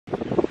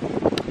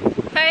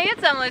Hey,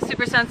 it's Emily,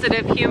 Super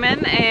Sensitive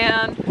Human,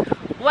 and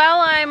while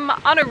I'm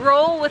on a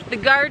roll with the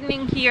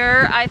gardening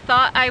here, I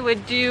thought I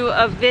would do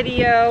a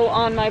video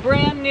on my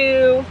brand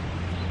new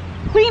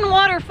Clean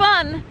Water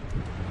Fun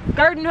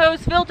garden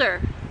hose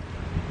filter.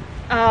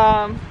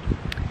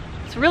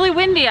 It's really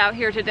windy out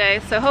here today,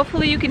 so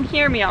hopefully you can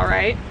hear me all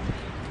right.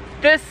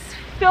 This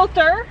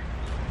filter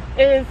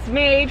is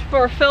made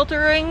for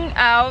filtering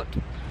out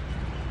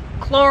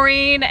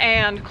chlorine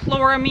and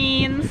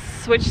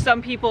chloramines, which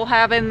some people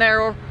have in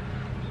their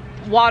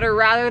water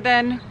rather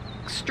than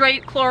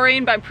straight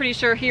chlorine, but I'm pretty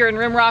sure here in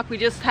Rimrock we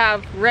just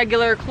have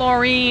regular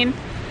chlorine,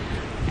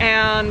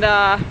 and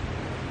the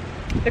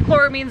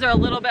chloramines are a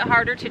little bit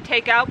harder to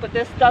take out, but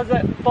this does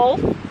it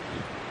both.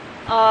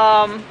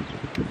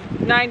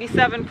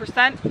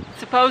 97%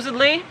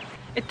 supposedly.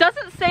 It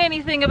doesn't say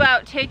anything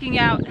about taking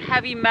out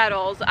heavy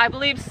metals. I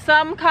believe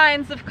some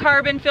kinds of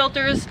carbon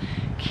filters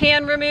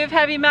can remove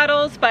heavy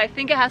metals, but I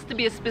think it has to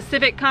be a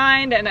specific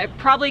kind, and it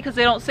probably, because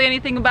they don't say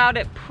anything about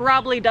it,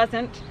 probably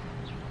doesn't.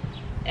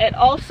 It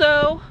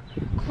also,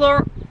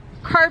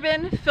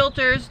 carbon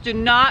filters do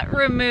not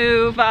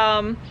remove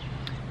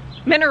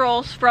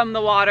minerals from the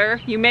water.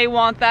 You may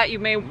want that, you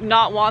may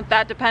not want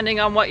that,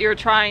 depending on what you're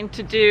trying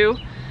to do.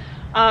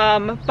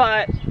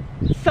 But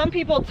some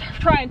people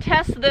try and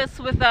test this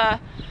with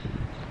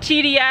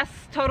TDS,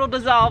 total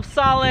dissolved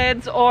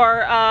solids,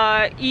 or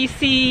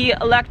EC,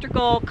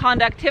 electrical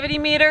conductivity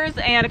meters,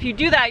 and if you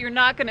do that, you're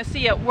not going to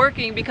see it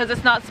working because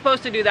it's not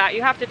supposed to do that.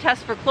 You have to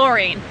test for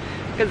chlorine,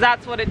 because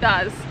that's what it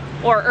does,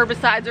 or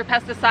herbicides or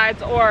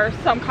pesticides or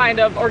some kind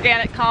of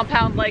organic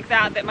compound like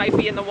that that might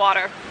be in the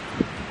water.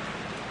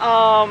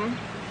 So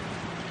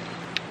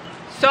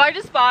I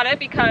just bought it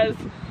because,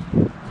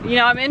 you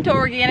know, I'm into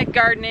organic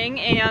gardening,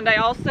 and I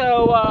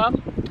also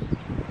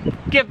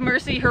give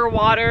Mercy her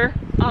water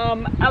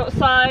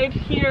outside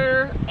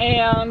here,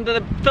 and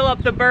fill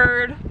up the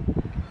bird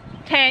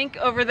tank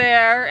over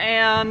there,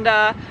 and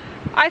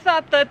I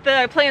thought that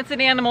the plants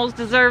and animals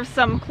deserve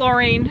some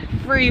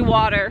chlorine-free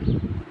water.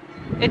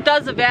 It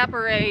does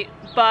evaporate,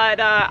 but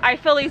I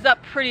fill these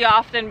up pretty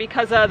often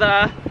because of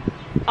the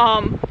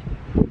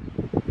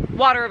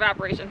water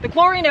evaporation. The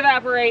chlorine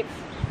evaporates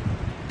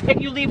if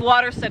you leave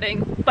water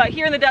sitting, but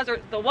here in the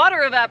desert the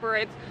water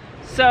evaporates,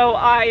 so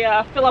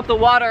I fill up the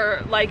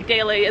water like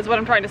daily is what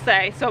I'm trying to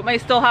say. So it may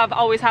still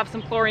always have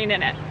some chlorine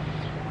in it.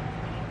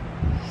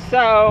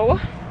 So,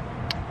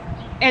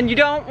 and you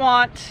don't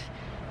want,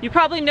 you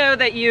probably know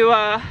that you,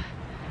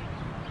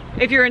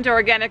 if you're into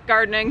organic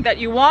gardening, that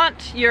you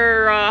want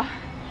your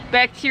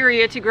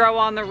bacteria to grow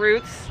on the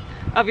roots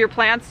of your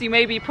plants. You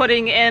may be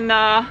putting in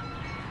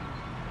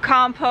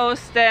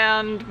compost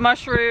and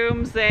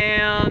mushrooms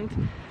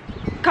and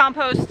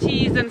compost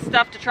teas and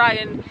stuff to try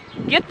and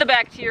get the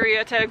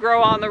bacteria to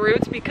grow on the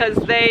roots, because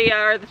they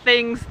are the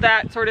things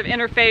that sort of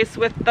interface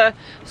with the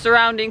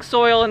surrounding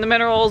soil and the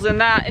minerals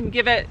and that, and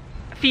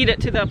feed it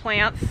to the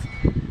plants.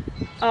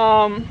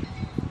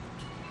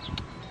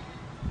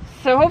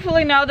 So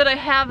hopefully now that I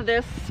have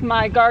this,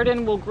 my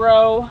garden will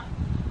grow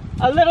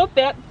a little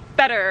bit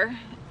better.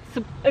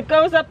 So it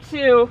goes up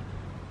to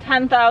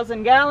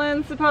 10,000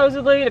 gallons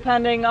supposedly,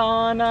 depending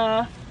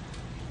on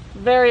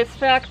various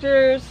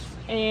factors,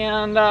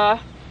 and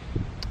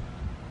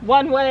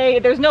one way,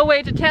 there's no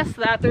way to test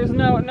that. There's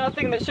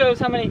nothing that shows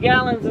how many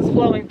gallons is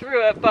flowing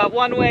through it, but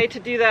one way to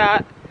do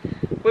that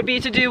would be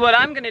to do what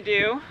I'm gonna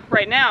do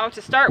right now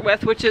to start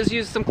with, which is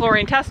use some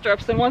chlorine test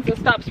strips, and once it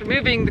stops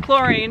removing the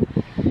chlorine,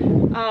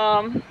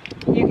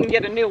 you can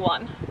get a new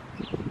one.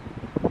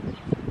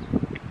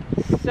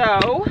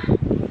 So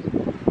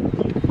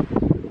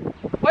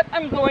what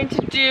I'm going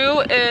to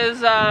do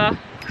is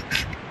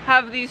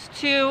have these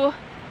two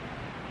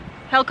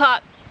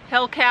Hellcat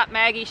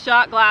Maggie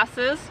shot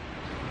glasses,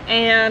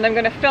 and I'm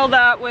going to fill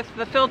that with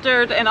the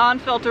filtered and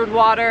unfiltered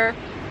water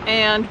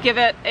and give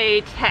it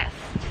a test.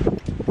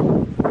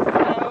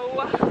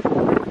 So,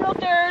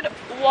 filtered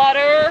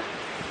water,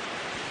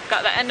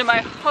 got the end of my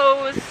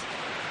hose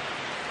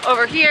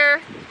over here.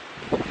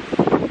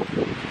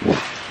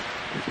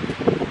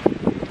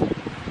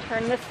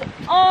 Turn this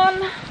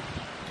on.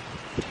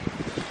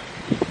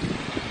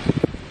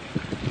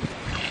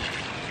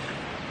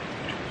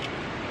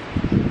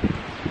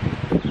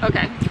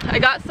 Okay, I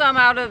got some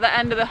out of the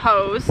end of the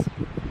hose.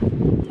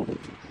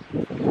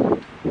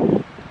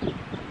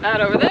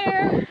 That over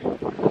there.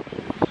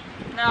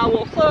 Now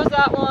we'll close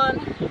that one.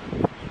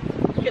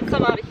 Get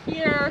some out of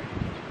here.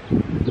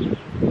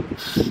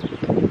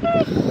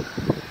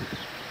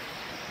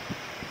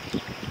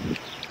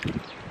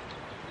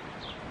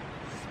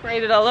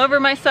 Sprayed it all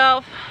over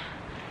myself.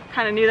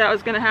 Kind of knew that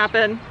was going to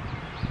happen.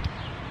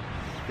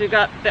 We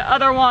got the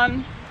other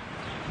one.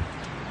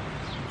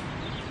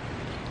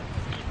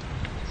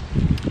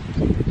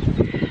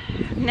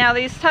 Now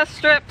these test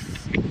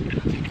strips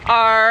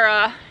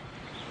are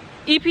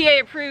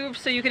EPA approved,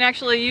 so you can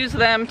actually use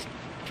them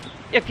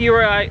if you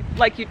were a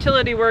like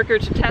utility worker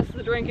to test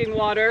the drinking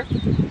water,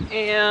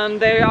 and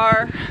they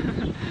are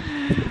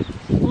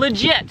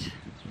legit.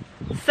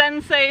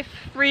 SenSafe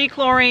free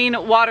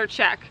chlorine water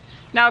check.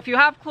 Now if you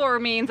have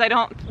chloramines, I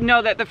don't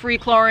know that the free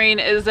chlorine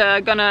is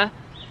gonna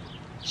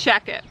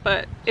check it,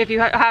 but if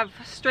you have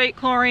straight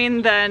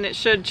chlorine, then it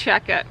should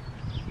check it.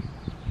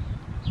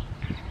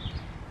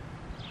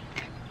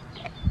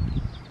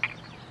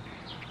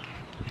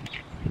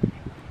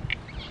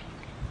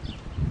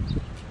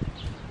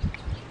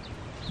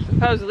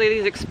 Supposedly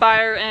these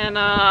expire in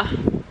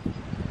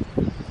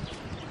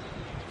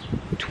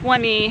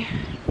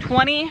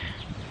 2020.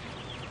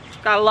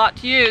 Got a lot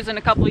to use in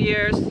a couple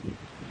years.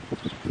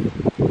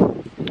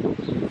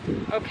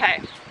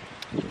 Okay,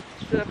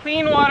 so the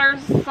clean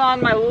water's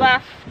on my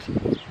left,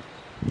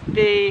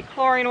 the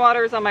chlorine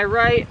water is on my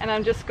right, and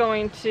I'm just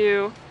going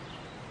to,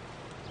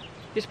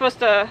 you're supposed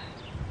to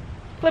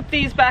flip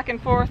these back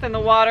and forth in the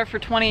water for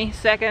 20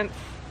 seconds.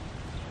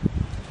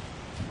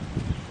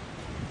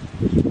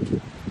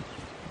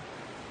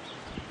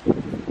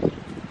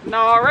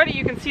 Now already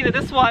you can see that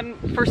this one,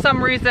 for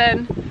some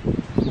reason,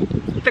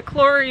 the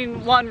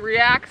chlorine one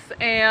reacts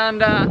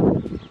and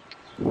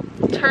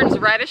turns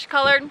reddish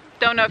colored.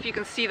 Don't know if you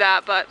can see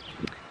that, but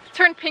it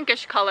turned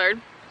pinkish colored.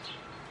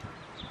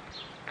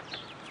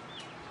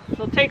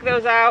 So take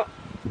those out,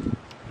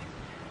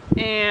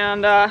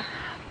 and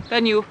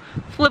then you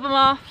flip them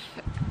off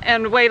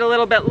and wait a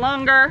little bit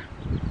longer.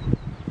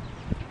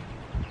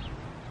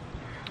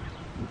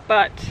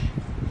 But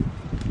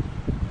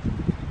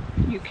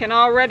you can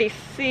already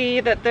see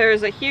that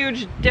there's a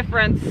huge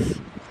difference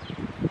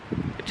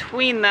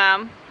between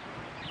them.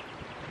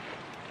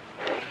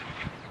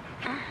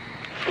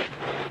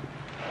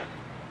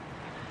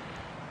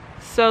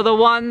 So the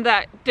one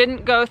that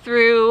didn't go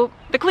through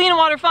the clean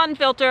water fun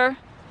filter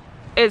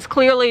is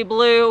clearly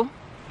blue.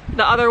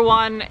 The other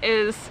one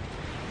is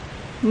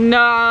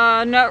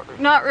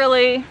not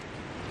really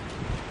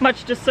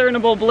much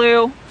discernible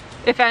blue,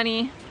 if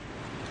any.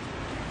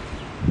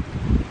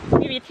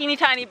 Maybe a teeny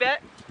tiny bit.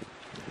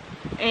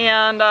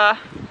 And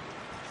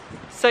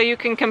so you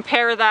can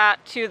compare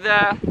that to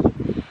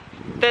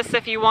this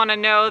if you want to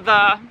know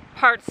the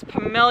parts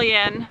per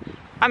million.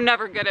 I'm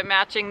never good at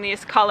matching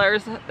these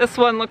colors. This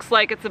one looks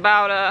like it's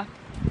about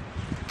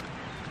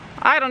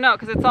I don't know,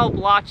 because it's all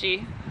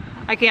blotchy.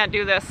 I can't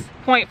do this.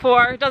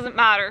 0.4, it doesn't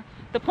matter.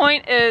 The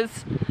point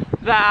is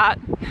that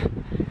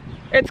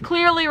it's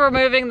clearly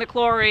removing the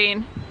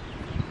chlorine.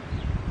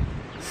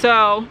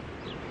 So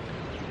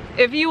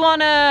if you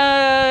want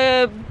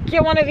to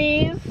get one of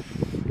these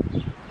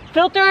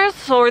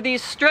filters or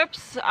these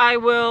strips, I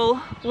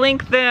will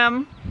link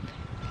them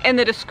in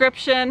the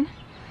description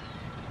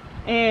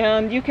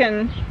and you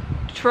can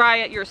try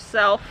it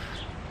yourself.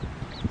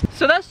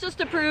 So that's just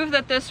to prove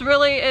that this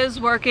really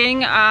is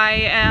working. I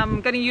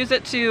am going to use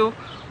it to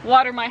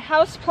water my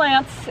house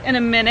plants in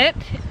a minute,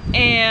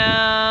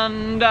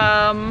 and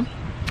I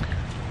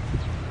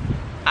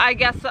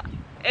guess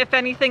if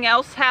anything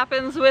else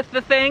happens with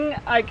the thing,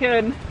 I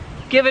could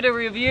give it a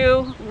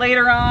review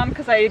later on,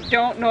 because I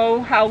don't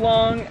know how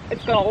long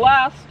it's going to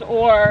last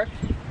or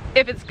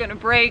if it's going to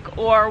break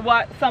or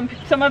what.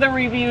 Some other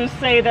reviews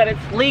say that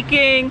it's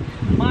leaking.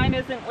 Mine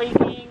isn't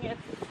leaking.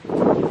 It's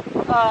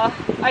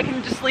I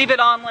can just leave it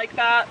on like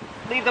that,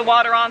 leave the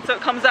water on so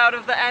it comes out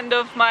of the end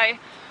of my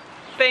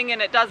thing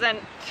and it doesn't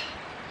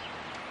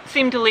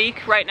seem to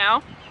leak right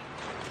now.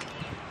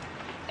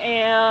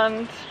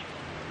 And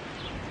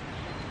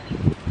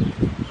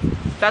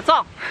that's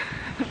all.